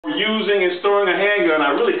using and storing a handgun,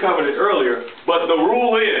 I really covered it earlier, but the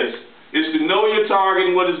rule is to know your target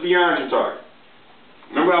and what is beyond your target.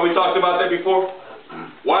 Remember how we talked about that before?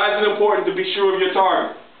 Why is it important to be sure of your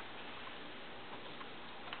target?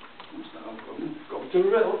 Go to the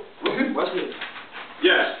middle. What's this?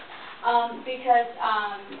 Yes. Because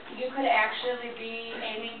you could actually be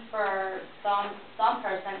aiming for some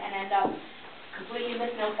person and end up completely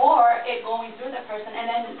missing them, or it going through that person, and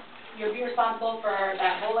then you'll be responsible for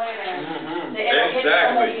that bullet or the arrow hitting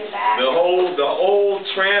somebody in the back. The whole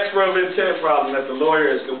transfer of intent problem that the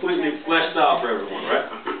lawyer has completely fleshed out for everyone, right?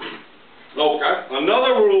 Okay.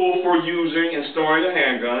 Another rule for using and storing a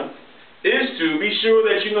handgun is to be sure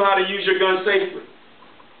that you know how to use your gun safely.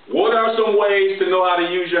 What are some ways to know how to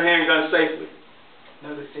use your handgun safely?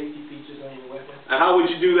 Know the safety features on your weapon. And how would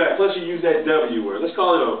you do that? Plus you use that W word. Let's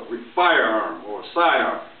call it a firearm or a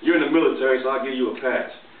sidearm. You're in the military, so I'll give you a pass.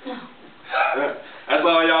 That's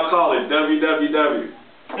all y'all call it,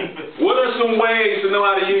 WWW. What are some ways to know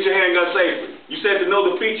how to use your handgun safely? You said to know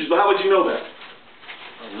the features, but how would you know that?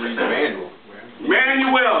 Read the manual.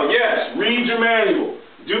 Manual, yes. Read your manual.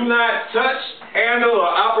 Do not touch, handle, or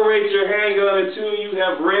operate your handgun until you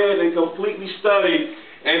have read and completely studied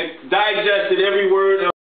and digested every word